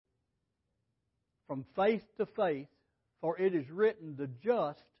from faith to faith, for it is written, the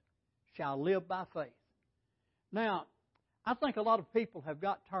just shall live by faith. Now, I think a lot of people have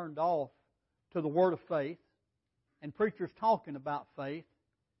got turned off to the word of faith and preachers talking about faith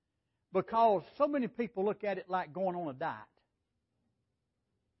because so many people look at it like going on a diet.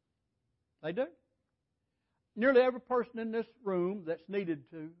 They do. Nearly every person in this room that's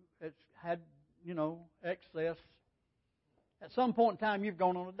had, excess, at some point in time you've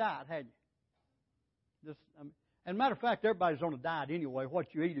gone on a diet, hadn't you? And matter of fact, everybody's on a diet anyway.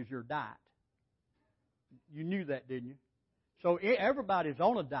 What you eat is your diet. You knew that, didn't you? So everybody's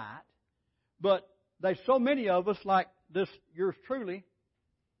on a diet, but there's so many of us, like this, yours truly,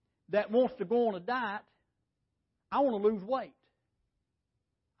 that wants to go on a diet. I want to lose weight.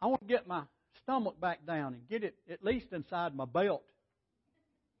 I want to get my stomach back down and get it at least inside my belt,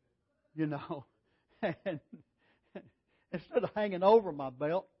 and instead of hanging over my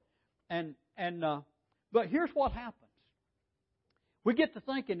belt. But here's what happens. We get to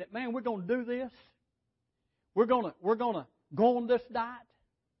thinking that, man, we're going to do this. We're going to go on this diet.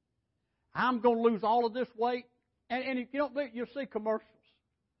 I'm going to lose all of this weight. And if you don't believe, you'll see commercials.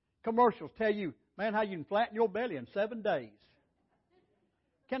 Commercials tell you, man, how you can flatten your belly in 7 days.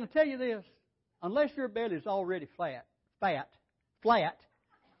 Can I tell you this? Unless your belly is already flat, the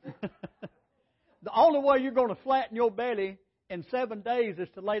only way you're going to flatten your belly in 7 days is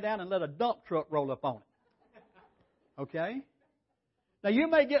to lay down and let a dump truck roll up on it. Okay? Now, you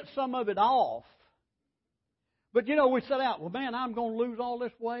may get some of it off, but we set out, well, man, I'm going to lose all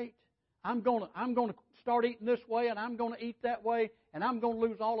this weight. I'm going to start eating this way, and I'm going to eat that way, and I'm going to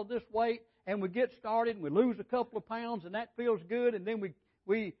lose all of this weight. And we get started, and we lose a couple of pounds, and that feels good. And then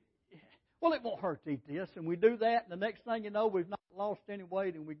well, it won't hurt to eat this, and we do that, and the next thing you know, we've not lost any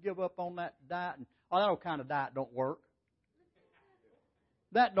weight, and we give up on that diet. And that kind of diet don't work.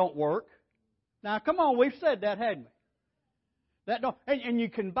 That don't work. Now, come on, we've said that, hadn't we? That don't, and you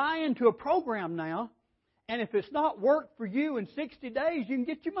can buy into a program now, and if it's not worked for you in 60 days, you can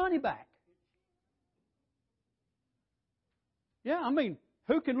get your money back. Yeah,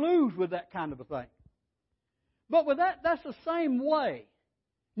 who can lose with that kind of a thing? But with that's the same way.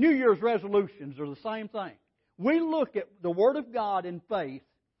 New Year's resolutions are the same thing. We look at the Word of God in faith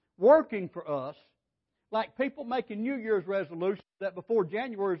working for us like people making New Year's resolutions that before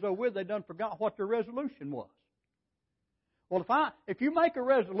January is over with, they done forgot what their resolution was. Well, if you make a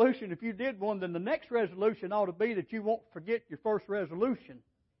resolution, if you did one, then the next resolution ought to be that you won't forget your first resolution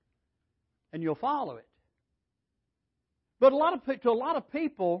and you'll follow it. But to a lot of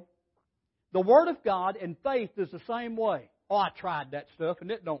people, the Word of God and faith is the same way. Oh, I tried that stuff and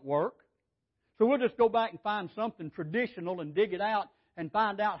it don't work. So we'll just go back and find something traditional and dig it out and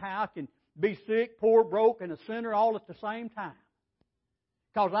find out how I can be sick, poor, broke, and a sinner all at the same time.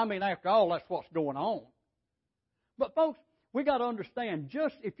 Because, after all, that's what's going on. But, folks, we got to understand,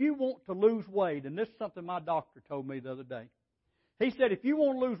 just if you want to lose weight, and this is something my doctor told me the other day. He said, if you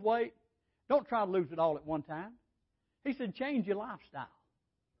want to lose weight, don't try to lose it all at one time. He said, change your lifestyle.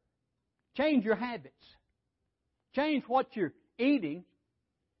 Change your habits. Change what you're eating.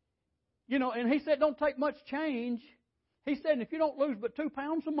 And he said, don't take much change. He said, if you don't lose but 2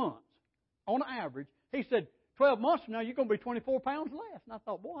 pounds a month, on average, he said, 12 months from now, you're going to be 24 pounds less. And I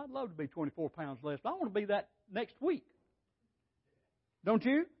thought, boy, I'd love to be 24 pounds less, but I want to be that next week. Don't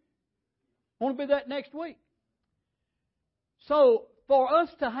you? I want to be that next week. So, for us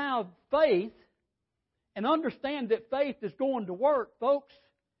to have faith and understand that faith is going to work, folks,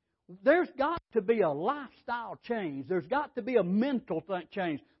 there's got to be a lifestyle change. There's got to be a mental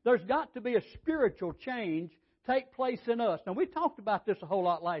change. There's got to be a spiritual change take place in us. Now, we talked about this a whole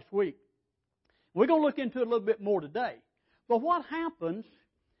lot last week. We're going to look into it a little bit more today. But what happens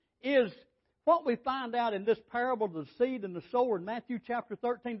is what we find out in this parable of the seed and the sower in Matthew chapter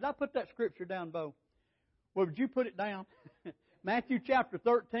 13. Did I put that scripture down, Bo? Well, would you put it down? Matthew chapter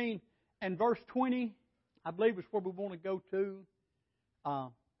 13 and verse 20, I believe is where we want to go to. I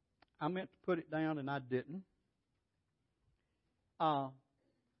meant to put it down and I didn't. But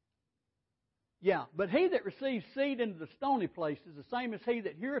he that receives seed into the stony place is the same as he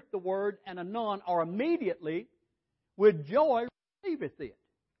that heareth the word and anon or immediately with joy receiveth it.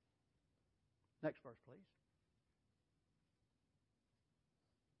 Next verse, please.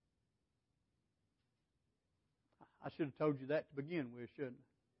 I should have told you that to begin with, shouldn't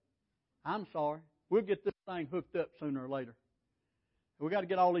I? I'm sorry. We'll get this thing hooked up sooner or later. We've got to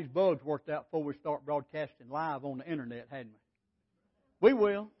get all these bugs worked out before we start broadcasting live on the internet, hadn't we? We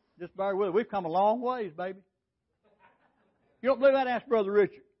will. Just bear with it. We've come a long ways, baby. You don't believe that? Ask Brother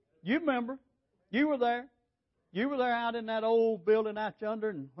Richard. You remember. You were there. You were there out in that old building out yonder,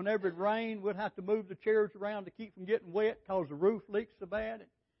 and whenever it rained, we'd have to move the chairs around to keep from getting wet because the roof leaks so bad.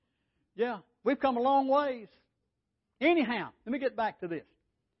 Yeah, we've come a long ways. Anyhow, let me get back to this.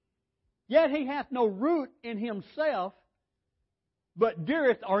 Yet he hath no root in himself, but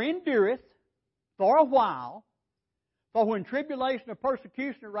endureth for a while. For when tribulation or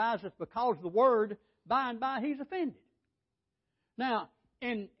persecution ariseth because of the word, by and by he's offended. Now,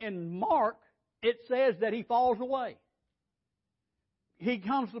 in Mark, it says that he falls away. He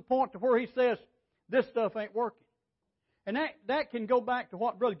comes to the point to where he says, this stuff ain't working. And that can go back to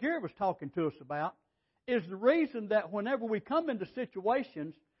what Brother Gary was talking to us about, is the reason that whenever we come into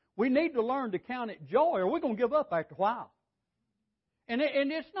situations, we need to learn to count it joy, or we're going to give up after a while. And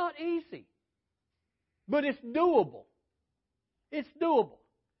it's not easy, but it's doable. It's doable.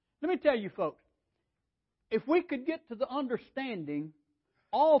 Let me tell you, folks, if we could get to the understanding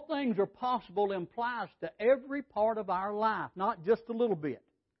all things are possible implies to every part of our life, not just a little bit.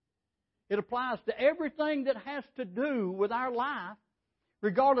 It applies to everything that has to do with our life,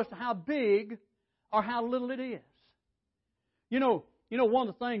 regardless of how big or how little it is. You know, one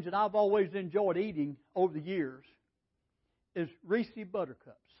of the things that I've always enjoyed eating over the years is Reese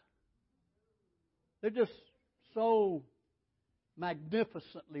Buttercups. They're just so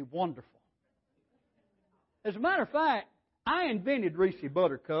magnificently wonderful. As a matter of fact, I invented Reese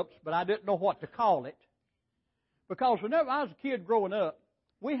Buttercups, but I didn't know what to call it. Because whenever I was a kid growing up,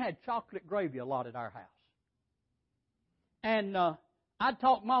 we had chocolate gravy a lot at our house. And I'd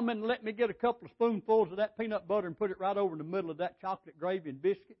talk Mom into let me get a couple of spoonfuls of that peanut butter and put it right over in the middle of that chocolate gravy and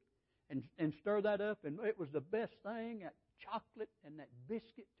biscuit and stir that up. And it was the best thing, that chocolate and that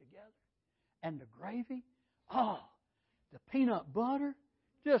biscuit together. And the gravy, the peanut butter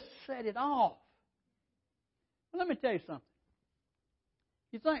just set it off. Well, let me tell you something.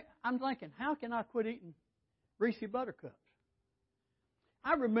 I'm thinking, how can I quit eating Reese Buttercups?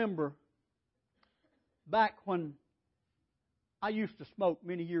 I remember back when I used to smoke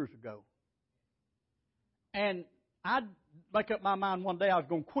many years ago. And I'd make up my mind one day I was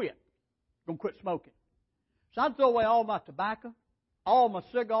going to quit smoking. So I'd throw away all my tobacco, all my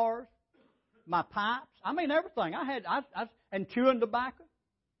cigars, my pipes. I mean, everything. And chewing tobacco.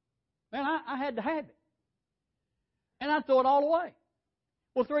 Man, I had to have it. And I'd throw it all away.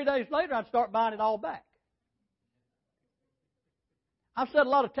 Well, 3 days later, I'd start buying it all back. I've said a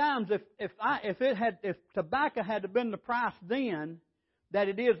lot of times, if tobacco had been the price then that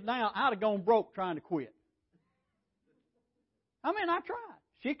it is now, I'd have gone broke trying to quit. I mean, I tried.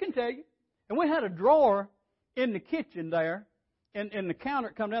 She can tell you. And we had a drawer in the kitchen there, in the counter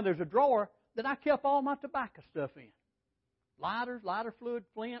that come down. There's a drawer that I kept all my tobacco stuff in. Lighters, lighter fluid,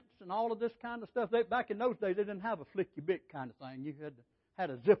 flints, and all of this kind of stuff. Back in those days, they didn't have a flick-you-bit kind of thing. You had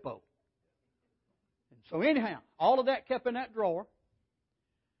a Zippo. And so anyhow, all of that kept in that drawer.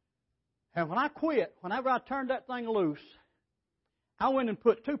 And when I quit, whenever I turned that thing loose, I went and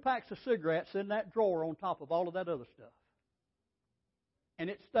put 2 packs of cigarettes in that drawer on top of all of that other stuff. And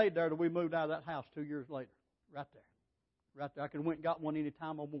it stayed there till we moved out of that house 2 years later. Right there. Right there. I could have went and got one any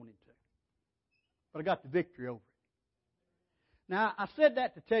time I wanted to. But I got the victory over it. Now, I said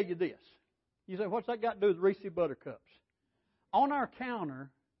that to tell you this. You say, what's that got to do with Reese Buttercups? On our counter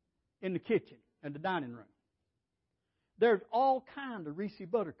in the kitchen and the dining room, there's all kinds of Reese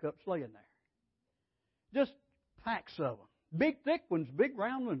Buttercups laying there. Just packs of them. Big, thick ones, big,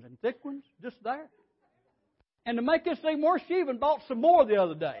 round ones, and thick ones, just there. And to make this thing worse, she even bought some more the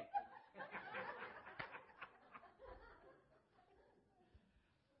other day.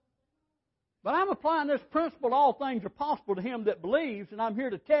 But I'm applying this principle, all things are possible to him that believes, and I'm here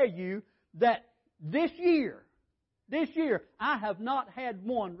to tell you that this year, I have not had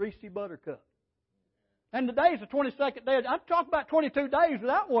one Reese Buttercup. And today's the 22nd day. I've talked about 22 days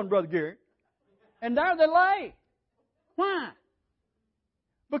without one, Brother Gary. And there they lay. Why?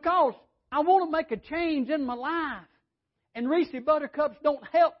 Because I want to make a change in my life. And Reese Buttercups don't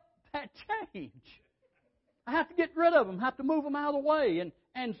help that change. I have to get rid of them, have to move them out of the way.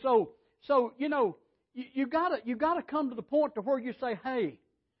 And so you know, you gotta come to the point to where you say, hey,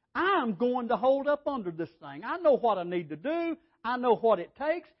 I'm going to hold up under this thing. I know what I need to do. I know what it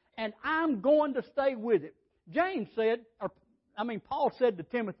takes. And I'm going to stay with it. Paul said to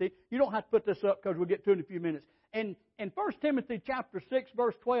Timothy, you don't have to put this up because we'll get to it in a few minutes. In 1 Timothy chapter 6,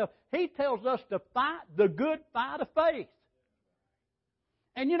 verse 12, he tells us to fight the good fight of faith.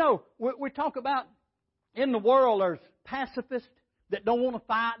 And you know, we talk about in the world there's pacifists that don't want to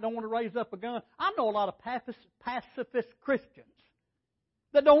fight, don't want to raise up a gun. I know a lot of pacifist Christians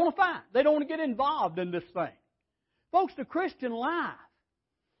that don't want to fight. They don't want to get involved in this thing. Folks, the Christian life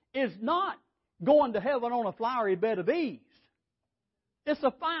is not going to heaven on a flowery bed of ease. It's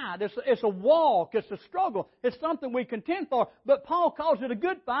a fight. It's a walk. It's a struggle. It's something we contend for. But Paul calls it a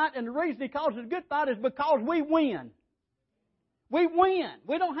good fight, and the reason he calls it a good fight is because we win. We win.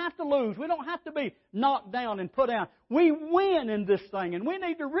 We don't have to lose. We don't have to be knocked down and put down. We win in this thing, and we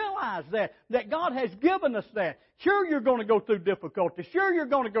need to realize that God has given us that. Sure, you're going to go through difficulty. Sure, you're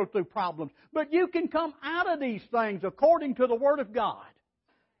going to go through problems. But you can come out of these things according to the Word of God.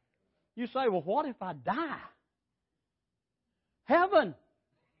 You say, well, what if I die? Heaven.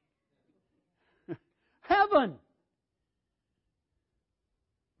 Heaven.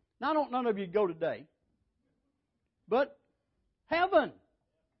 Now, I don't none of you go today, but heaven.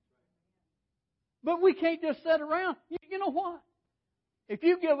 But we can't just sit around. You know what? If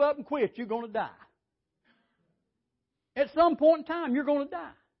you give up and quit, you're going to die. At some point in time, you're going to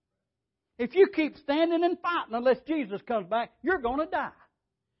die. If you keep standing and fighting unless Jesus comes back, you're going to die.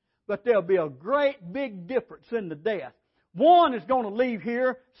 But there'll be a great big difference in the death. One is going to leave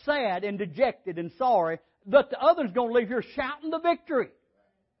here sad and dejected and sorry, but the other is going to leave here shouting the victory.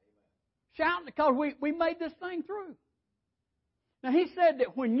 Shouting because we made this thing through. Now, he said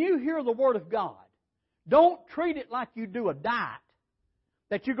that when you hear the Word of God, don't treat it like you do a diet,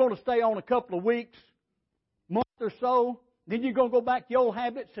 that you're going to stay on a couple of weeks, month or so, then you're going to go back to your old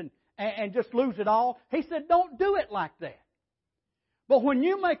habits and just lose it all. He said, don't do it like that. But when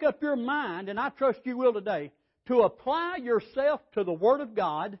you make up your mind, and I trust you will today, to apply yourself to the Word of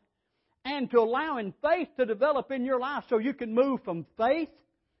God and to allowing faith to develop in your life so you can move from faith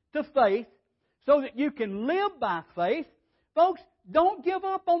to faith so that you can live by faith, folks, don't give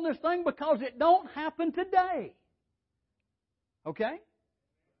up on this thing because it don't happen today. Okay?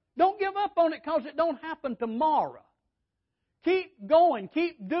 Don't give up on it because it don't happen tomorrow. Keep going.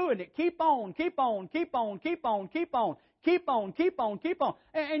 Keep doing it. Keep on. Keep on. Keep on. Keep on. Keep on. Keep on. Keep on. Keep on.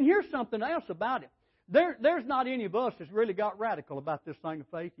 And here's something else about it. There's not any of us that's really got radical about this thing of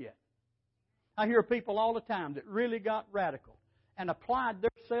faith yet. I hear people all the time that really got radical and applied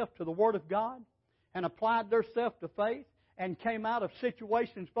themselves to the Word of God and applied themselves to faith and came out of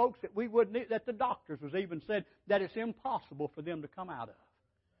situations, folks, that the doctors was even said that it's impossible for them to come out of.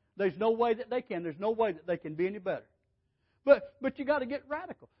 There's no way that they can. There's no way that they can be any better. But you got to get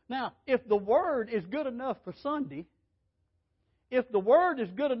radical. Now, if the Word is good enough for Sunday, if the Word is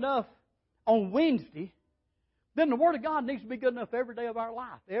good enough on Wednesday, then the Word of God needs to be good enough every day of our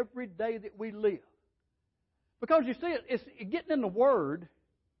life, every day that we live. Because you see, it's getting in the Word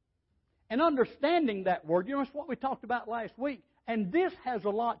and understanding that Word. You know, it's what we talked about last week. And this has a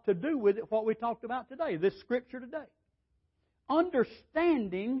lot to do with it, what we talked about today, this Scripture today.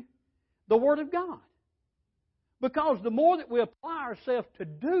 Understanding the Word of God. Because the more that we apply ourselves to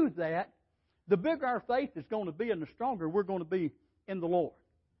do that, the bigger our faith is going to be and the stronger we're going to be in the Lord.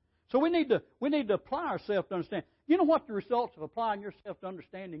 So we need to apply ourselves to understand. You know what the results of applying yourself to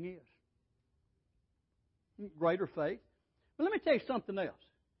understanding is? Greater faith. But let me tell you something else.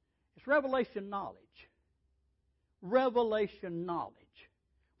 It's revelation knowledge. Revelation knowledge.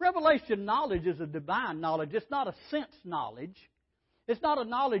 Revelation knowledge is a divine knowledge. It's not a sense knowledge. It's not a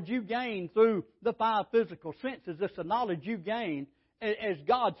knowledge you gain through the five physical senses. It's a knowledge you gain as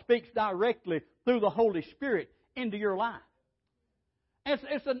God speaks directly through the Holy Spirit into your life.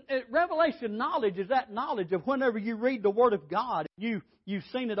 Revelation knowledge is that knowledge of whenever you read the Word of God, you've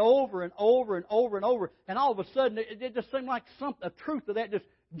seen it over and over and over and over, and all of a sudden it just seems like a truth of that just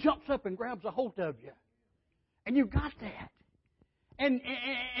jumps up and grabs a hold of you. And you got that.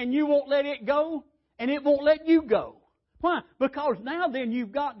 And you won't let it go, and it won't let you go. Why? Because now then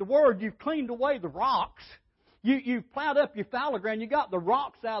you've got the Word, you've cleaned away the rocks, you've plowed up your fallow ground, you got the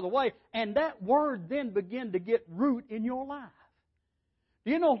rocks out of the way, and that Word then began to get root in your life.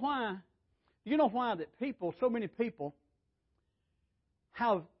 Do you know why? Do you know why that so many people,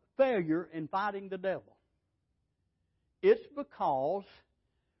 have failure in fighting the devil? It's because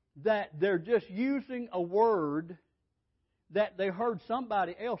that they're just using a word that they heard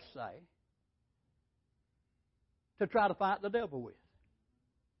somebody else say to try to fight the devil with.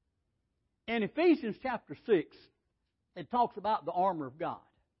 In Ephesians chapter 6, it talks about the armor of God.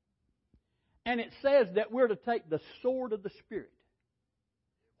 And it says that we're to take the sword of the Spirit,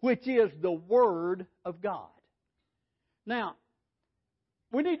 which is the Word of God. Now,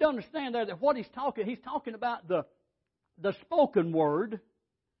 we need to understand there that what he's talking about the spoken Word,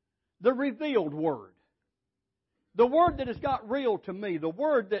 the revealed Word. The Word that has got real to me, the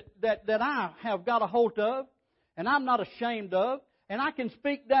Word that I have got a hold of, and I'm not ashamed of, and I can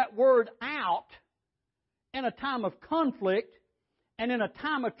speak that Word out in a time of conflict and in a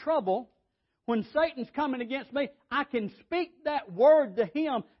time of trouble When Satan's coming against me, I can speak that word to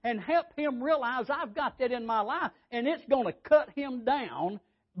him and help him realize I've got that in my life, and it's going to cut him down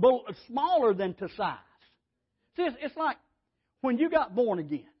smaller than to size. See, it's like when you got born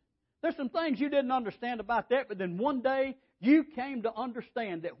again. There's some things you didn't understand about that, but then one day you came to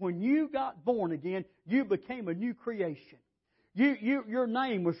understand that when you got born again, you became a new creation. Your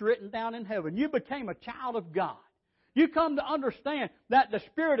name was written down in heaven. You became a child of God. You come to understand that the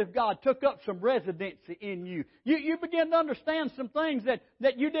Spirit of God took up some residency in you. You begin to understand some things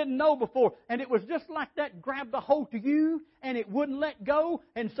that you didn't know before. And it was just like that grabbed a hold to you and it wouldn't let go.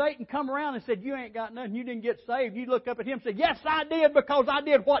 And Satan come around and said, you ain't got nothing. You didn't get saved. You look up at him and say, yes, I did, because I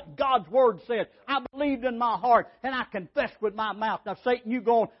did what God's Word said. I believed in my heart and I confessed with my mouth. Now, Satan, you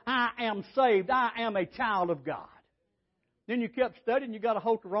going, I am saved. I am a child of God. Then you kept studying. You got a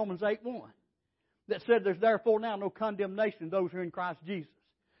hold to Romans 8:1. That said, there's therefore now no condemnation to those who are in Christ Jesus.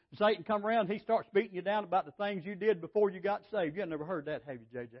 Satan come around, he starts beating you down about the things you did before you got saved. You never heard that, have you,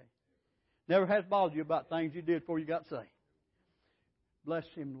 JJ? Never has bothered you about things you did before you got saved. Bless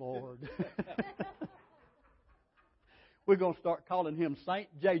him, Lord. We're going to start calling him Saint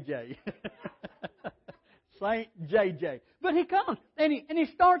JJ. Saint JJ. But he comes, and he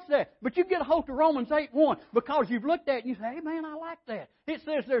starts there. But you get a hold of Romans 8:1 because you've looked at it and you say, hey man, I like that. It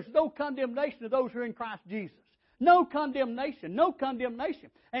says there's no condemnation to those who are in Christ Jesus. No condemnation. No condemnation.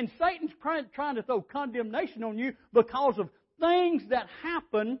 And Satan's trying to throw condemnation on you because of things that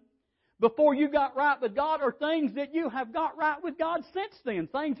happen before you got right with God, or things that you have got right with God since then.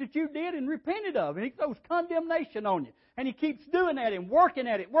 Things that you did and repented of. And he throws condemnation on you. And he keeps doing that and working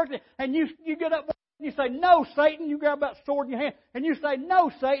at it. And you get up and you say, no, Satan. You grab that sword in your hand and you say,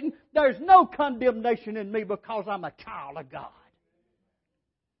 no, Satan, there's no condemnation in me because I'm a child of God.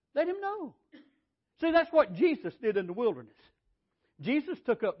 Let him know. See, that's what Jesus did in the wilderness. Jesus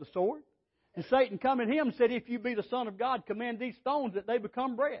took up the sword, and Satan come at him and said, if you be the Son of God, command these stones that they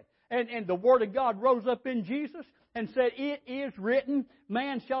become bread. And the Word of God rose up in Jesus and said, it is written,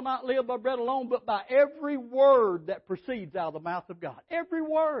 man shall not live by bread alone, but by every word that proceeds out of the mouth of God. Every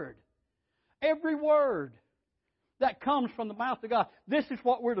word. Every word that comes from the mouth of God. This is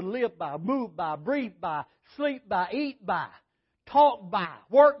what we're to live by, move by, breathe by, sleep by, eat by, talk by,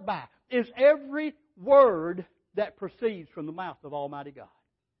 work by, is every word that proceeds from the mouth of Almighty God.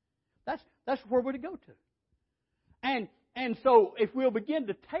 That's where we're to go to. And so if we'll begin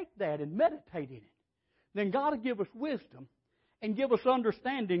to take that and meditate in it, then God will give us wisdom and give us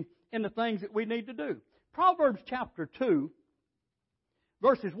understanding in the things that we need to do. Proverbs chapter 2,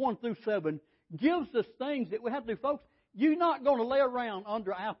 verses 1 through 7, gives us things that we have to do. Folks, you're not going to lay around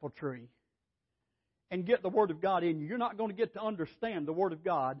under an apple tree and get the Word of God in you. You're not going to get to understand the Word of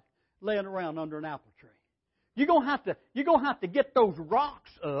God laying around under an apple tree. You're going to have to get those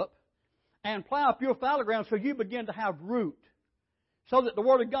rocks up and plow up your fallow ground so you begin to have root. So that the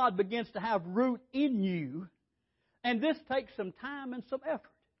Word of God begins to have root in you. And this takes some time and some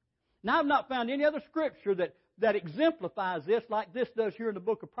effort. Now, I've not found any other scripture that exemplifies this like this does here in the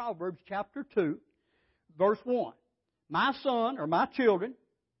book of Proverbs chapter 2, verse 1. My son, or my children,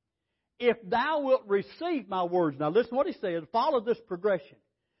 if thou wilt receive my words. Now listen to what he says. Follow this progression.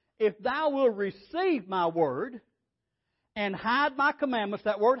 If thou wilt receive my word and hide my commandments,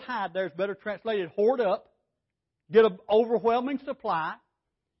 that word hide there is better translated hoard up, get an overwhelming supply,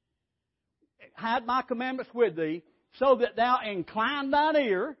 hide my commandments with thee, so that thou incline thine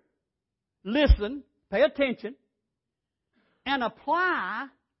ear, listen, pay attention, and apply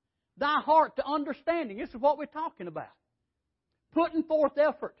thy heart to understanding. This is what we're talking about. Putting forth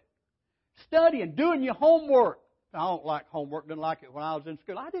effort, studying, doing your homework. I don't like homework, didn't like it when I was in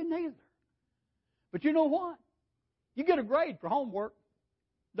school. I didn't either. But you know what? You get a grade for homework,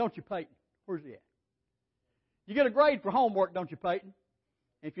 don't you, Peyton? Where's he at? You get a grade for homework, don't you, Peyton?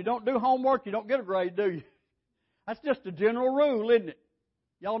 If you don't do homework, you don't get a grade, do you? That's just a general rule, isn't it?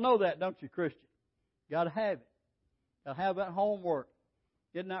 Y'all know that, don't you, Christian? Got to have it. Got to have that homework.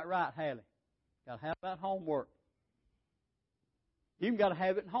 Isn't that right, Hallie? Got to have that homework. You even got to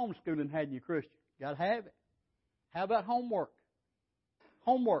have it in homeschooling, hadn't you, Christian? Got to have it. How about homework?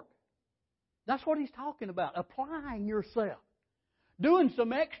 Homework. That's what he's talking about. Applying yourself. Doing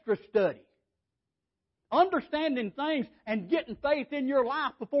some extra study. Understanding things and getting faith in your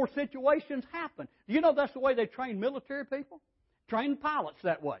life before situations happen. Do you know that's the way they train military people? Train pilots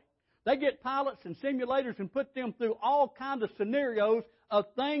that way. They get pilots and simulators and put them through all kinds of scenarios of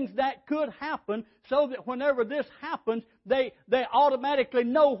things that could happen so that whenever this happens, they automatically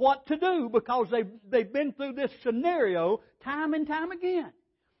know what to do because they've been through this scenario time and time again.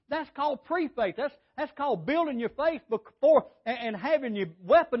 That's called pre-faith. That's called building your faith before and having your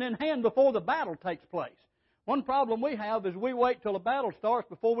weapon in hand before the battle takes place. One problem we have is we wait till the battle starts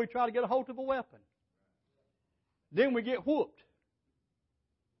before we try to get a hold of a weapon. Then we get whooped.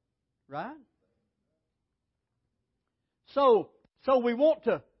 Right? So we want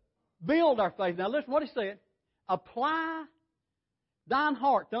to build our faith. Now listen what he said. Apply thine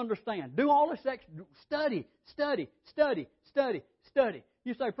heart to understand. Do all this extra study.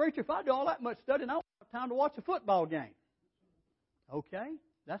 You say, preacher, if I do all that much studying, I don't have time to watch a football game. Okay,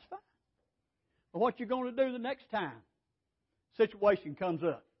 that's fine. But what you're going to do the next time situation comes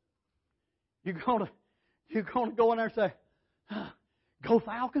up, you're going to go in there and say, go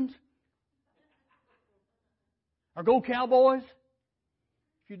Falcons? Or go Cowboys?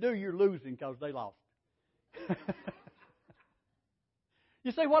 If you do, you're losing because they lost.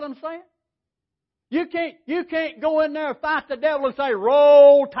 You see what I'm saying? You can't go in there and fight the devil and say,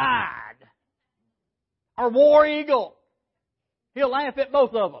 Roll Tide. Or War Eagle. He'll laugh at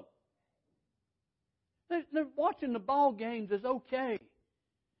both of them. Watching the ball games is okay.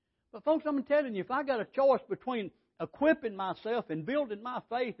 But folks, I'm telling you, if I got a choice between equipping myself and building my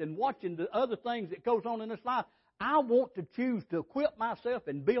faith and watching the other things that goes on in this life, I want to choose to equip myself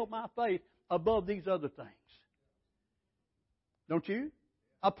and build my faith above these other things. Don't you?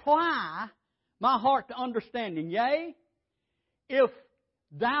 Apply my heart to understanding. Yea, if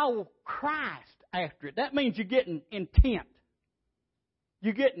thou criest after it. That means you're getting intent.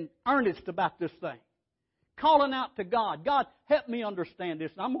 You're getting earnest about this thing. Calling out to God. God, help me understand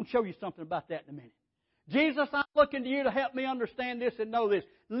this. And I'm going to show you something about that in a minute. Jesus, I'm looking to you to help me understand this and know this.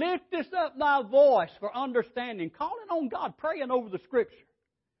 Lift this up thy voice for understanding. Calling on God, praying over the Scripture.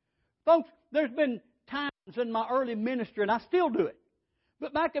 Folks, there's been times in my early ministry, and I still do it.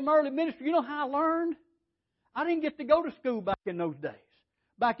 But back in my early ministry, you know how I learned? I didn't get to go to school back in those days,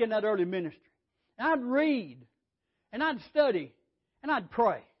 back in that early ministry. And I'd read, and I'd study, and I'd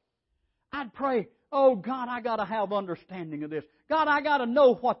pray. I'd pray, oh God, I got to have understanding of this. God, I got to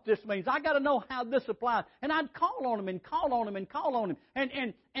know what this means. I got to know how this applies. And I'd call on Him and call on Him and call on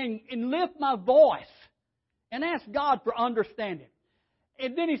Him and lift my voice and ask God for understanding.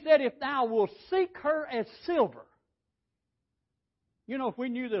 And then He said, if thou wilt seek her as silver. You know, if we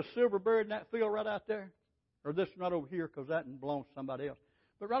knew there's silver buried in that field right out there, or this one right over here, because that belongs to somebody else.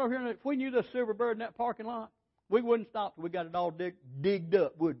 But right over here, if we knew there's silver buried in that parking lot, we wouldn't stop till we got it all digged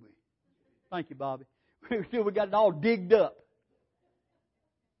up, would we? Thank you, Bobby. Till we got it all digged up.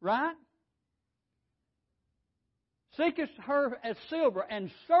 Right? Seekest her as silver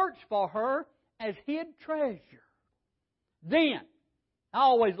and search for her as hid treasure. Then, I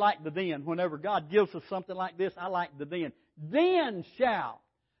always like the then. Whenever God gives us something like this, I like the then. Then shalt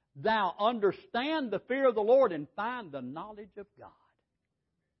thou understand the fear of the Lord and find the knowledge of God.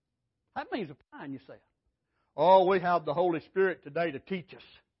 That means applying yourself. Oh, we have the Holy Spirit today to teach us.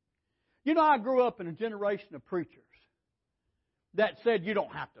 You know, I grew up in a generation of preachers that said you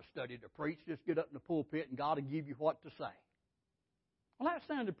don't have to study to preach. Just get up in the pulpit and God will give you what to say. Well, that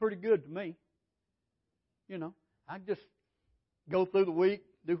sounded pretty good to me. You know, I'd just go through the week,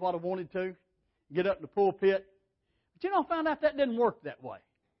 do what I wanted to, get up in the pulpit. But you know, I found out that didn't work that way.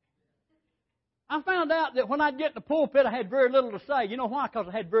 I found out that when I'd get in the pulpit, I had very little to say. You know why? Because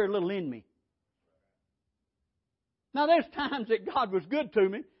I had very little in me. Now, there's times that God was good to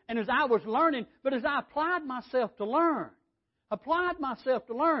me, and as I was learning, but as I applied myself to learn,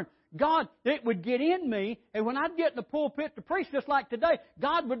 God, it would get in me, and when I'd get in the pulpit to preach, just like today,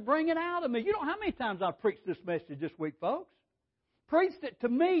 God would bring it out of me. You know how many times I've preached this message this week, folks? Preached it to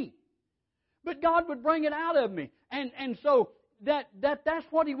me. But God would bring it out of me. And so that's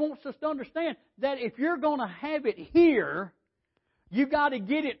what He wants us to understand, that if you're going to have it here, you got to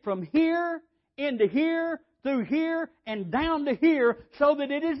get it from here into here, through here, and down to here, so that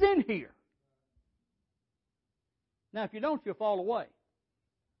it is in here. Now, if you don't, you'll fall away.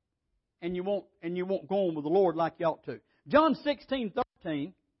 And you won't go on with the Lord like you ought to. John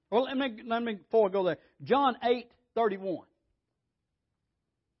 16:13. Well, let me before I go there. John 8:31.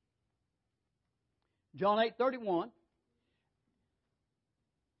 John 8:31.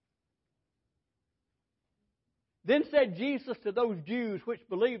 Then said Jesus to those Jews which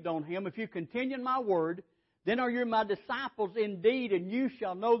believed on Him, if you continue in my word, then are you my disciples indeed, and you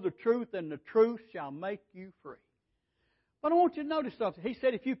shall know the truth, and the truth shall make you free. But I want you to notice something. He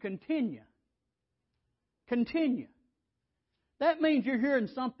said if you continue. That means you're hearing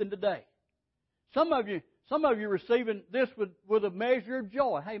something today. Some of you receiving this with a measure of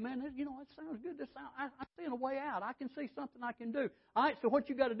joy. Hey man, that sounds good. I'm seeing a way out. I can see something I can do. All right, so what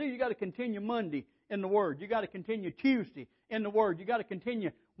you got to do, you got to continue Monday in the Word. You got to continue Tuesday in the Word. You got to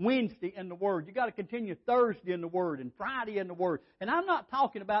continue Wednesday in the Word. You got to continue Thursday in the Word and Friday in the Word. And I'm not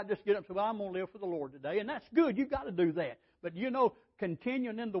talking about just get up and say, well, I'm going to live for the Lord today. And that's good. You've got to do that. But you know,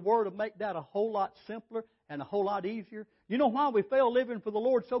 continuing in the Word will make that a whole lot simpler and a whole lot easier. You know why we fail living for the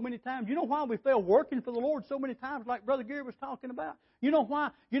Lord so many times? You know why we fail working for the Lord so many times, like Brother Gary was talking about? You know why?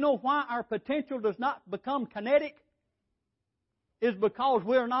 You know why our potential does not become kinetic? Is because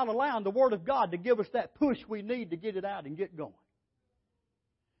we are not allowing the Word of God to give us that push we need to get it out and get going.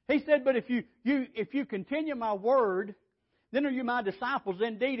 He said, but if you continue my Word, then are you my disciples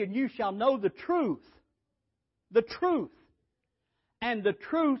indeed, and you shall know the truth. The truth. And the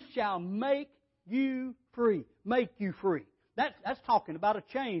truth shall make you free. Make you free. That's talking about a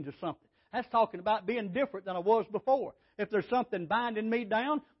change of something. That's talking about being different than I was before. If there's something binding me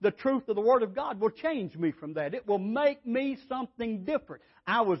down, the truth of the Word of God will change me from that. It will make me something different.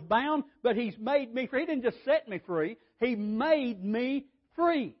 I was bound, but He's made me free. He didn't just set me free. He made me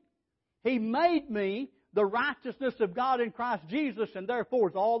free. He made me the righteousness of God in Christ Jesus, and therefore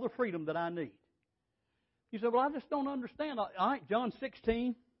it's all the freedom that I need. You say, well, I just don't understand. All right, John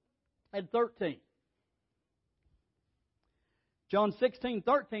 16 and 13. John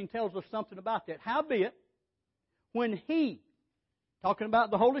 16:13 tells us something about that. Howbeit, when He, talking about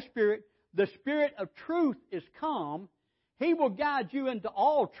the Holy Spirit, the Spirit of truth is come, He will guide you into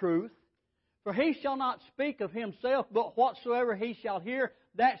all truth, for He shall not speak of Himself, but whatsoever He shall hear,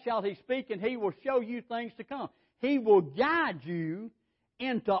 that shall He speak, and He will show you things to come. He will guide you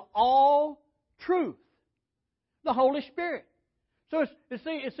into all truth. The Holy Spirit. So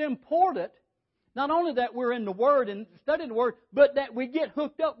it's important not only that we're in the Word and studying the Word, but that we get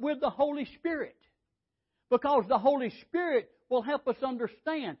hooked up with the Holy Spirit. Because the Holy Spirit will help us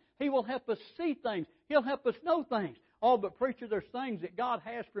understand. He will help us see things. He'll help us know things. Oh, but preacher, there's things that God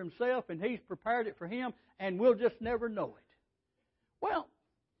has for Himself and He's prepared it for Him, and we'll just never know it. Well,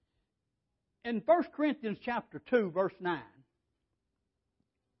 in 1 Corinthians chapter 2, verse 9,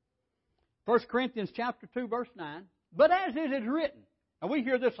 1 Corinthians chapter 2, verse 9, but as it is written, and we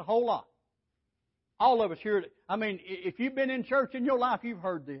hear this a whole lot. All of us hear it. I mean, if you've been in church in your life, you've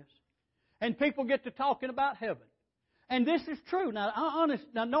heard this. And people get to talking about heaven. And this is true. Now,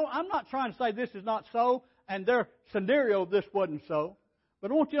 no, I'm not trying to say this is not so, and their scenario of this wasn't so.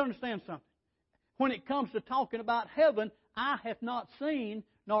 But I want you to understand something. When it comes to talking about heaven, I have not seen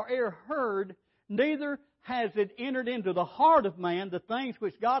nor ear heard, neither has it entered into the heart of man the things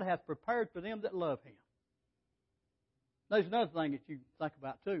which God hath prepared for them that love Him. There's another thing that you think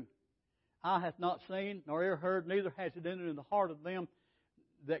about too. I have not seen nor ear heard, neither has it entered in the heart of them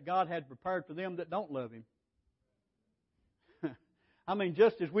that God had prepared for them that don't love Him. I mean,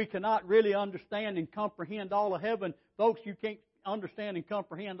 just as we cannot really understand and comprehend all of heaven, folks, you can't understand and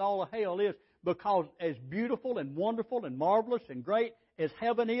comprehend all of hell is, because as beautiful and wonderful and marvelous and great as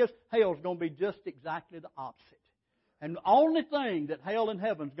heaven is, hell's going to be just exactly the opposite. And the only thing that hell and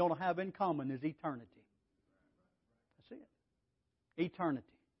heaven's going to have in common is eternity. That's it. Eternity.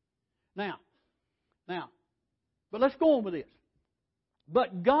 Now, but let's go on with this.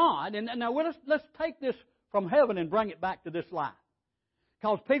 But God, and now let's take this from heaven and bring it back to this life.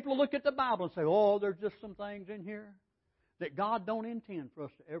 Because people look at the Bible and say, oh, there's just some things in here that God don't intend for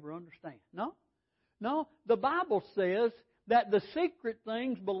us to ever understand. No, the Bible says that the secret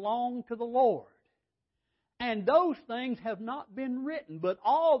things belong to the Lord. And those things have not been written. But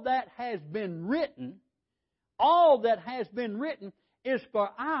all that has been written is for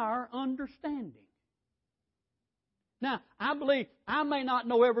our understanding. Now, I believe I may not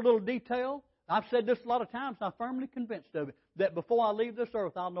know every little detail. I've said this a lot of times, and I'm firmly convinced of it, that before I leave this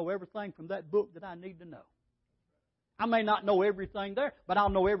earth, I'll know everything from that book that I need to know. I may not know everything there, but I'll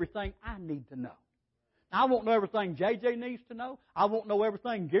know everything I need to know. I won't know everything J.J. needs to know. I won't know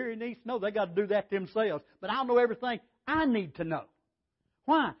everything Gary needs to know. They got to do that themselves. But I'll know everything I need to know.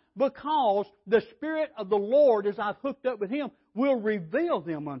 Why? Because the Spirit of the Lord, as I've hooked up with Him, will reveal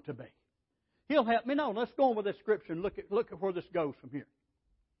them unto me. He'll help me know. Let's go on with this scripture and look at where this goes from here.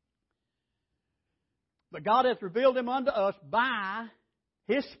 But God hath revealed them unto us by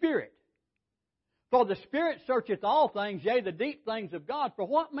His Spirit. For the Spirit searcheth all things, yea, the deep things of God. For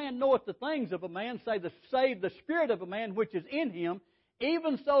what man knoweth the things of a man, save the Spirit of a man which is in him?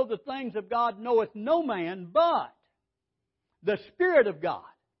 Even so the things of God knoweth no man, but the Spirit of God.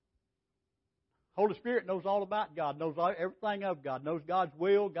 Holy Spirit knows all about God, knows everything of God, knows God's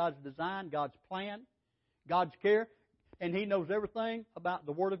will, God's design, God's plan, God's care, and He knows everything about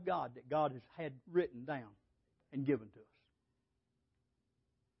the Word of God that God has had written down and given to us.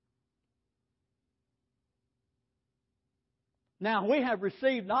 Now, we have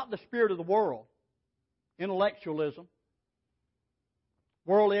received not the spirit of the world, intellectualism,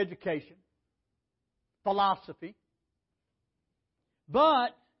 world education, philosophy, but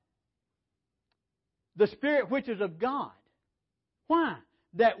the Spirit which is of God. Why?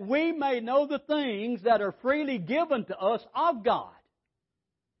 That we may know the things that are freely given to us of God.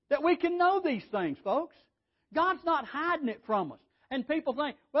 That we can know these things, folks. God's not hiding it from us. And people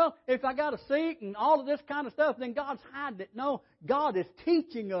think, well, if I got a seat and all of this kind of stuff, then God's hiding it. No, God is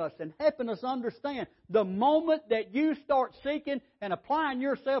teaching us and helping us understand. The moment that you start seeking and applying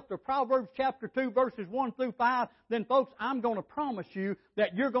yourself to Proverbs chapter 2, verses 1 through 5, then folks, I'm going to promise you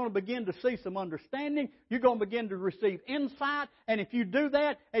that you're going to begin to see some understanding. You're going to begin to receive insight. And if you do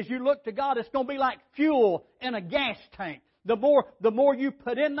that, as you look to God, it's going to be like fuel in a gas tank. The more you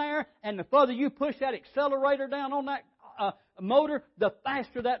put in there and the further you push that accelerator down on that motor, the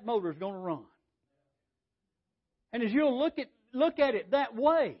faster that motor is going to run. And as you'll look at it that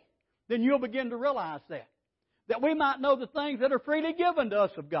way, then you'll begin to realize that we might know the things that are freely given to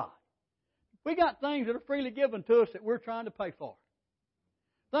us of God. We got things that are freely given to us that we're trying to pay for.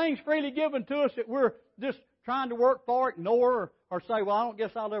 Things freely given to us that we're just trying to work for, ignore, or say, well, I don't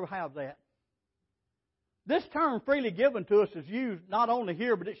guess I'll ever have that. This term freely given to us is used not only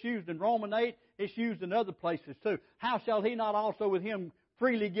here, but it's used in Romans 8. It's used in other places too. How shall He not also with Him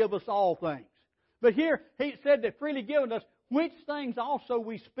freely give us all things? But here He said that freely given us, which things also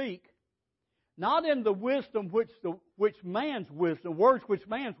we speak, not in the wisdom which man's wisdom, words which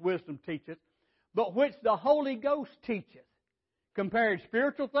man's wisdom teacheth, but which the Holy Ghost teacheth, comparing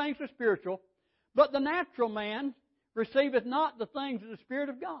spiritual things with spiritual. But the natural man receiveth not the things of the Spirit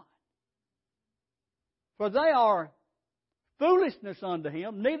of God. For they are foolishness unto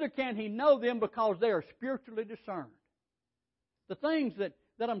him, neither can he know them because they are spiritually discerned. The things that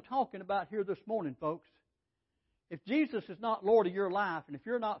I'm talking about here this morning, folks, if Jesus is not Lord of your life, and if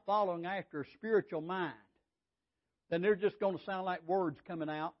you're not following after a spiritual mind, then they're just going to sound like words coming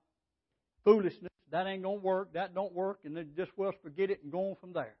out. Foolishness, that ain't going to work, that don't work, and then just well forget it and go on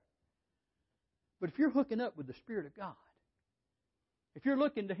from there. But if you're hooking up with the Spirit of God, if you're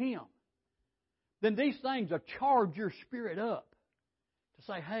looking to Him, then these things will charge your spirit up to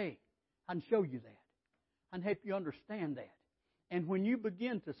say, hey, I can show you that. I can help you understand that. And when you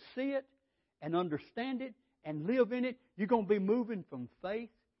begin to see it and understand it and live in it, you're going to be moving from faith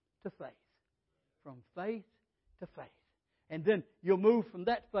to faith. From faith to faith. And then you'll move from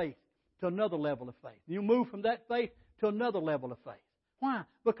that faith to another level of faith. You'll move from that faith to another level of faith. Why?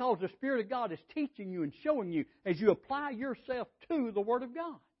 Because the Spirit of God is teaching you and showing you as you apply yourself to the Word of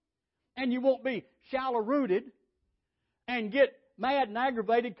God. And you won't be shallow-rooted and get mad and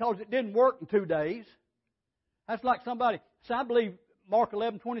aggravated because it didn't work in 2 days. That's like somebody, so I believe Mark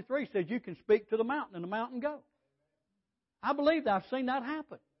 11:23 says you can speak to the mountain and the mountain go. I believe that. I've seen that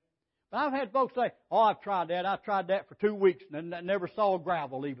happen. But I've had folks say, oh, I've tried that. I tried that for 2 weeks and I never saw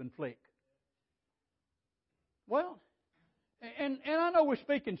gravel even flick. Well, and I know we're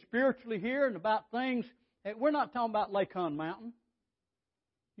speaking spiritually here and about things. We're not talking about Lacon Mountain.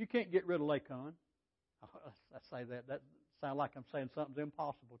 You can't get rid of Lacon. I say that. That sounds like I'm saying something's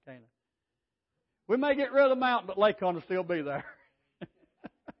impossible, can't it? We may get rid of the mountain, but Lacon will still be there.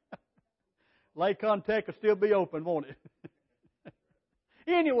 Lacon Tech will still be open, won't it?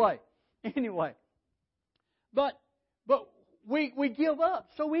 Anyway. But we give up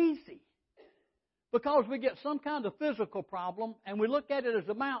so easy because we get some kind of physical problem and we look at it as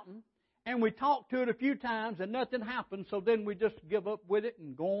a mountain. And we talk to it a few times and nothing happens, so then we just give up with it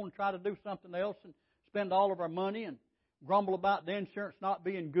and go on and try to do something else and spend all of our money and grumble about the insurance not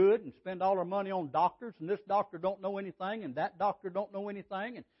being good and spend all our money on doctors and this doctor don't know anything and that doctor don't know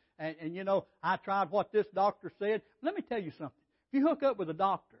anything and you know, I tried what this doctor said. Let me tell you something. If you hook up with a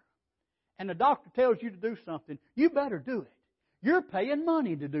doctor and the doctor tells you to do something, you better do it. You're paying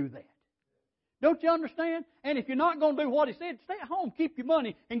money to do that. Don't you understand? And if you're not going to do what he said, stay at home, keep your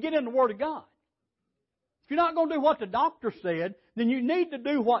money, and get in the Word of God. If you're not going to do what the doctor said, then you need to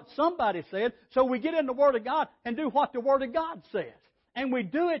do what somebody said, so we get in the Word of God and do what the Word of God says. And we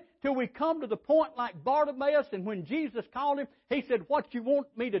do it till we come to the point like Bartimaeus, and when Jesus called him, he said, what you want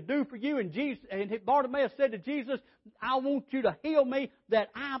me to do for you? And Bartimaeus said to Jesus, I want you to heal me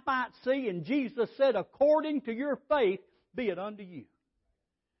that I might see. And Jesus said, according to your faith, be it unto you.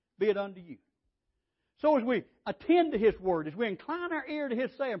 Be it unto you. So as we attend to His Word, as we incline our ear to His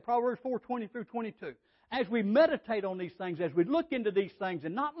saying, Proverbs 4:20 through 22, as we meditate on these things, as we look into these things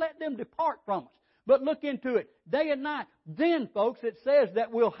and not let them depart from us, but look into it day and night, then, folks, it says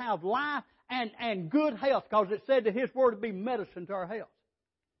that we'll have life and good health, because it said that His Word will be medicine to our health.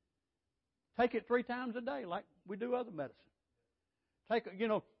 Take it 3 times a day like we do other medicine.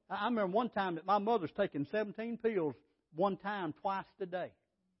 I remember one time that my mother's taking 17 pills one time, twice a day.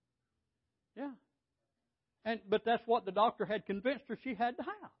 Yeah. But that's what the doctor had convinced her she had to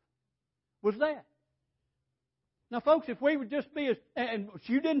have, was that. Now, folks, if we would just be as, and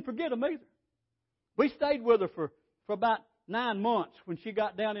you didn't forget them either. We stayed with her for about 9 months when she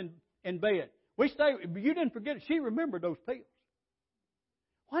got down in bed. You didn't forget it. She remembered those pills.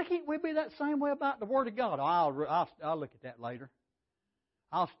 Why can't we be that same way about the Word of God? Oh, I'll look at that later.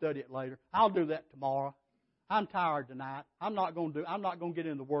 I'll study it later. I'll do that tomorrow. I'm tired tonight. I'm not going to get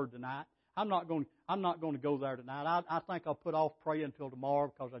in the Word tonight. I'm not going to go there tonight. I think I'll put off praying until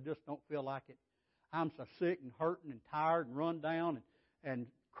tomorrow because I just don't feel like it. I'm so sick and hurting and tired and run down and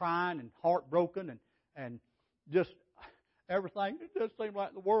crying and heartbroken and just everything. It just seems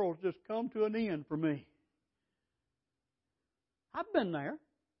like the world's just come to an end for me. I've been there.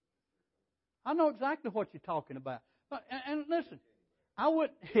 I know exactly what you're talking about. And listen, I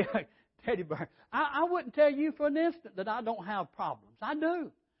wouldn't, Teddy Bear, I wouldn't tell you for an instant that I don't have problems. I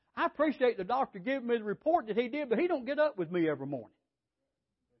do. I appreciate the doctor giving me the report that he did, but he don't get up with me every morning.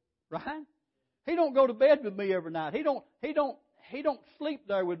 Right? He don't go to bed with me every night. He don't sleep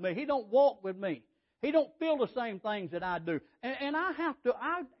there with me. He don't walk with me. He don't feel the same things that I do. And I have to,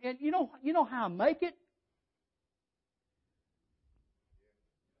 and you know how I make it?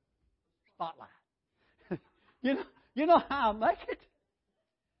 Spotlight. you know how I make it?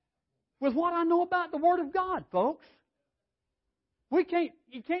 With what I know about the Word of God, folks. You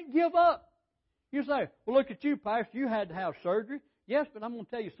can't give up. You say, well, look at you, Pastor. You had to have surgery. Yes, but I'm going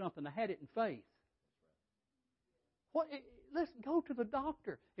to tell you something. I had it in faith. Listen, go to the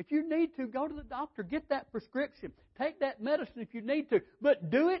doctor. If you need to, go to the doctor. Get that prescription. Take that medicine if you need to.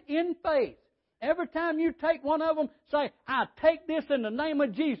 But do it in faith. Every time you take one of them, say, I take this in the name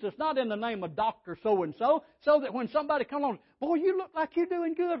of Jesus, not in the name of Dr. So-and-so, so that when somebody comes along, boy, you look like you're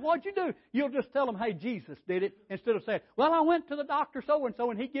doing good. What'd you do? You'll just tell them, hey, Jesus did it, instead of saying, well, I went to the Dr.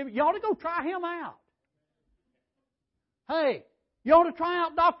 So-and-so and he gave it. You ought to go try him out. Hey, you ought to try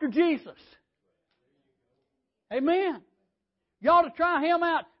out Dr. Jesus. Amen. You ought to try him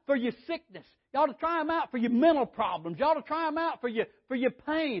out for your sickness. You ought to try him out for your mental problems. You ought to try him out for your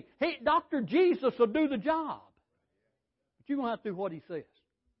pain. Dr. Jesus will do the job. But you're going to have to do what he says.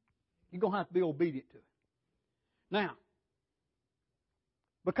 You're going to have to be obedient to it. Now,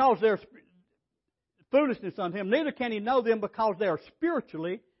 because there's foolishness unto him, neither can he know them because they are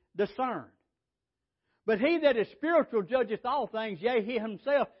spiritually discerned. But he that is spiritual judgeth all things, yea, he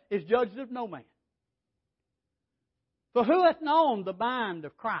himself is judged of no man. For who hath known the mind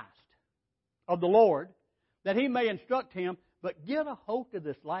of Christ, of the Lord, that he may instruct him? But get a hold of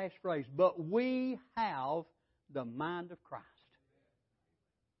this last phrase. But we have the mind of Christ.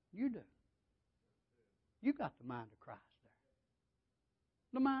 You do. You got the mind of Christ there.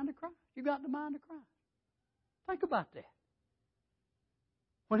 The mind of Christ. You got the mind of Christ. Think about that.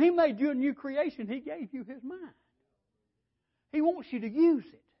 When he made you a new creation, he gave you his mind. He wants you to use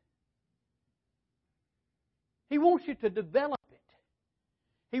it. He wants you to develop it.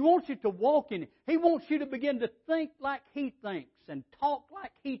 He wants you to walk in it. He wants you to begin to think like he thinks and talk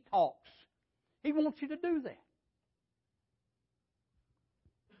like he talks. He wants you to do that.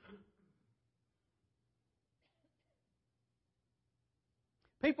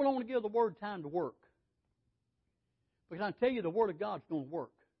 People don't want to give the Word time to work. Because I tell you, the Word of God's going to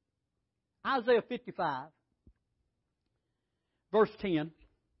work. Isaiah 55, verse 10.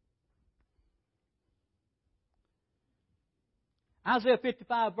 Isaiah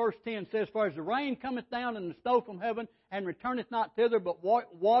 55, verse 10 says, for as the rain cometh down and the snow from heaven, and returneth not thither, but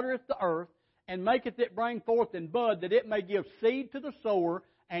watereth the earth, and maketh it bring forth and bud, that it may give seed to the sower,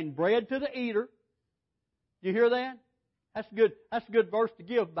 and bread to the eater. You hear that? That's a good verse to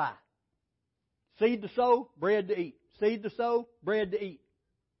give by. Seed to sow, bread to eat. Seed to sow, bread to eat.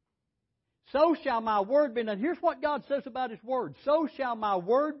 So shall my word be. Now here's what God says about His word. So shall my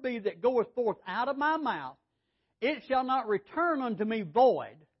word be that goeth forth out of my mouth. It shall not return unto me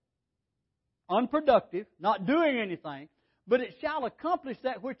void, unproductive, not doing anything, but it shall accomplish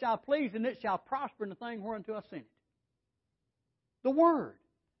that which I please, and it shall prosper in the thing whereunto I sent it. The Word.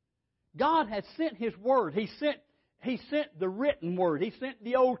 God has sent His Word. He sent the written Word. He sent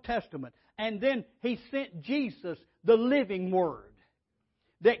the Old Testament. And then He sent Jesus, the living Word,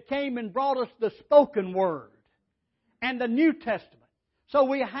 that came and brought us the spoken Word and the New Testament. So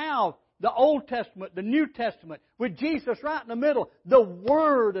we have the Old Testament, the New Testament, with Jesus right in the middle. The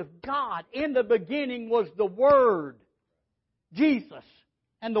Word of God. In the beginning was the Word, Jesus.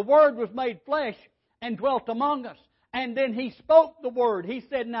 And the Word was made flesh and dwelt among us. And then He spoke the Word. He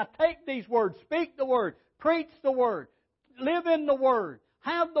said, now take these words, speak the Word, preach the Word, live in the Word.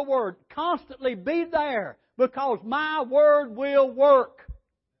 Have the Word. Constantly be there because my Word will work.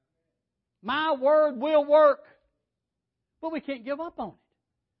 My Word will work. But we can't give up on it.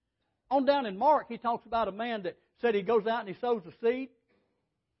 On down in Mark, he talks about a man that said he goes out and he sows a seed.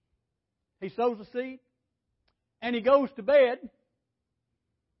 He sows a seed. And he goes to bed,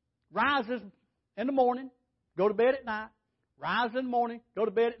 rises in the morning, go to bed at night, rise in the morning, go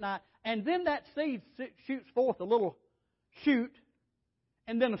to bed at night. And then that seed shoots forth a little shoot,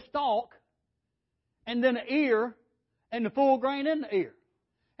 and then a stalk, and then an ear, and the full grain in the ear.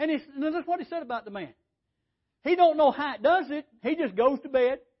 And that's what he said about the man. He don't know how it does it. He just goes to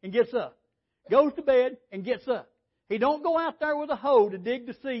bed and gets up. Goes to bed and gets up. He don't go out there with a hoe to dig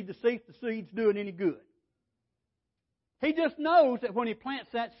the seed to see if the seed's doing any good. He just knows that when he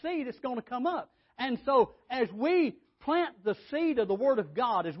plants that seed, it's going to come up. And so, as we plant the seed of the Word of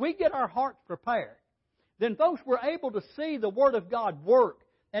God, as we get our hearts prepared, then folks, we're able to see the Word of God work.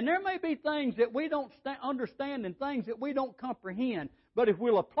 And there may be things that we don't understand and things that we don't comprehend. But if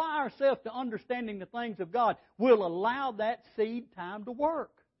we'll apply ourselves to understanding the things of God, we'll allow that seed time to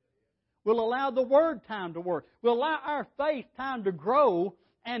work. We'll allow the Word time to work. We'll allow our faith time to grow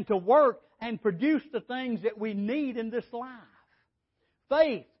and to work and produce the things that we need in this life.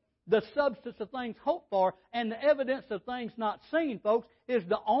 Faith, the substance of things hoped for, and the evidence of things not seen, folks, is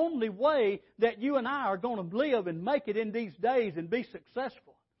the only way that you and I are going to live and make it in these days and be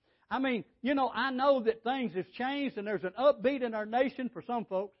successful. I mean, I know that things have changed and there's an upbeat in our nation for some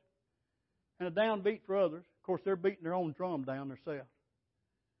folks and a downbeat for others. Of course, they're beating their own drum down themselves.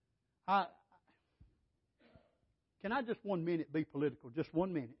 Can I just 1 minute be political? Just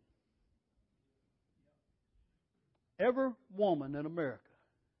 1 minute. Every woman in America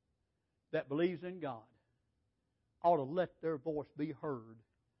that believes in God ought to let their voice be heard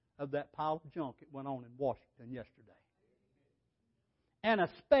of that pile of junk that went on in Washington yesterday. And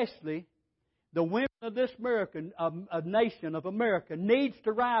especially the women of this nation of America needs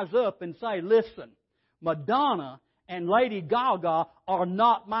to rise up and say, listen, Madonna and Lady Gaga are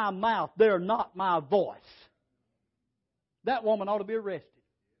not my mouth. They're not my voice. That woman ought to be arrested.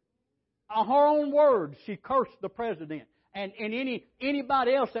 On her own words, she cursed the president. And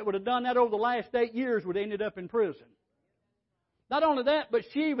anybody else that would have done that over the last 8 years would have ended up in prison. Not only that, but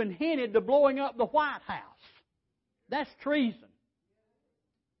she even hinted to blowing up the White House. That's treason.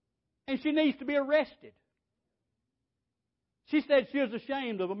 And she needs to be arrested. She said she was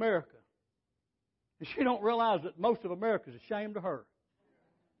ashamed of America. And she don't realize that most of America is ashamed of her.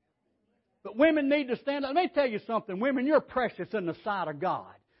 But women need to stand up. Let me tell you something. Women, you're precious in the sight of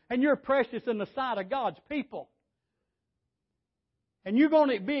God. And you're precious in the sight of God's people. And you're going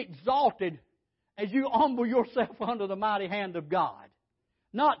to be exalted as you humble yourself under the mighty hand of God.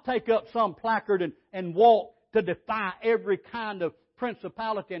 Not take up some placard and walk to defy every kind of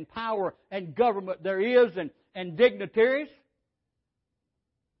principality and power and government there is and dignitaries.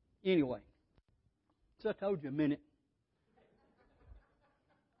 Anyway, so I told you a minute.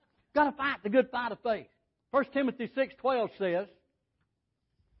 Got to fight the good fight of faith. 1 Timothy 6:12 says,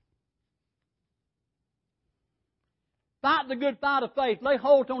 fight the good fight of faith. Lay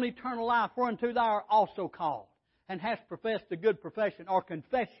hold on eternal life, whereunto thou art also called, and hast professed a good profession or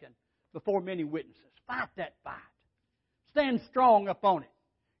confession before many witnesses. Fight that fight. Stand strong upon it.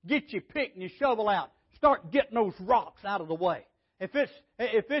 Get your pick and your shovel out. Start getting those rocks out of the way. If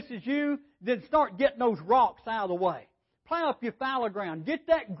this is you, then start getting those rocks out of the way. Plow up your fallow ground. Get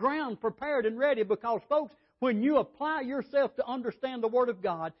that ground prepared and ready because, folks, when you apply yourself to understand the Word of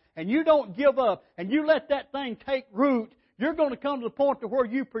God and you don't give up and you let that thing take root, you're going to come to the point to where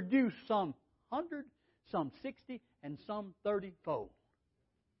you produce some 100, some 60, and some 30-fold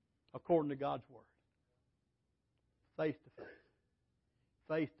according to God's Word. Faith to faith.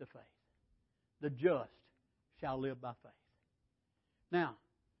 Faith to faith. The just shall live by faith. Now,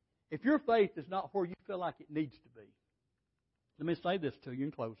 if your faith is not where you feel like it needs to be, let me say this to you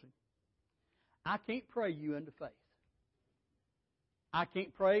in closing. I can't pray you into faith. I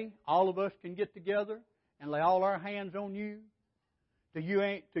can't pray all of us can get together and lay all our hands on you till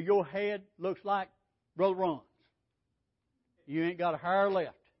your head looks like Brother Ron's. You ain't got a hair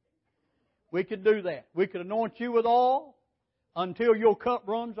left. We could do that. We could anoint you with oil until your cup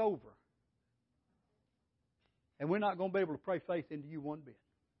runs over. And we're not going to be able to pray faith into you one bit.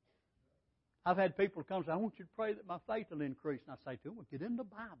 I've had people come and say, I want you to pray that my faith will increase. And I say to them, well, get in the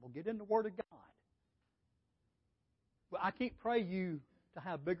Bible. Get in the Word of God. Well, I can't pray you to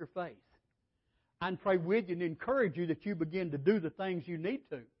have bigger faith. I can pray with you and encourage you that you begin to do the things you need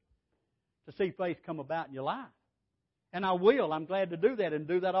to see faith come about in your life. And I will. I'm glad to do that and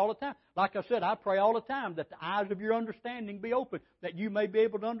do that all the time. Like I said, I pray all the time that the eyes of your understanding be open, that you may be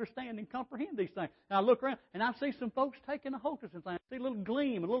able to understand and comprehend these things. And I look around and I see some folks taking a hold of some things. I see a little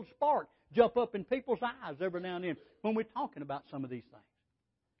gleam, a little spark jump up in people's eyes every now and then when we're talking about some of these things.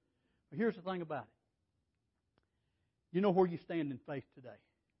 But here's the thing about it. You know where you stand in faith today.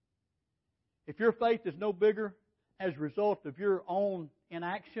 If your faith is no bigger as a result of your own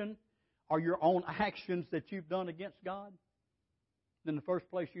inaction or your own actions that you've done against God, then the first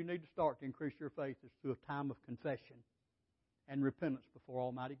place you need to start to increase your faith is through a time of confession and repentance before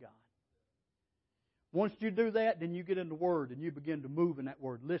Almighty God. Once you do that, then you get in the Word and you begin to move in that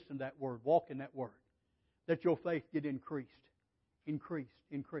Word, listen to that Word, walk in that Word. Let your faith get increased.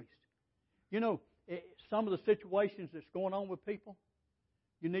 You know, some of the situations that's going on with people,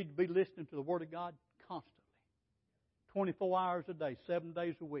 you need to be listening to the Word of God constantly. 24 hours a day, 7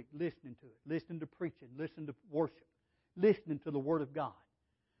 days a week, listening to it, listening to preaching, listening to worship, listening to the Word of God.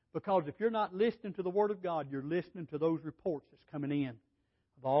 Because if you're not listening to the Word of God, you're listening to those reports that's coming in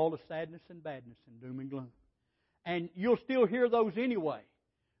of all the sadness and badness and doom and gloom. And you'll still hear those anyway.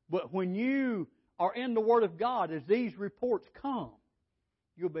 But when you are in the Word of God, as these reports come,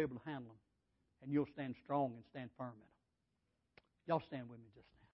 you'll be able to handle them. And you'll stand strong and stand firm in them. Y'all stand with me just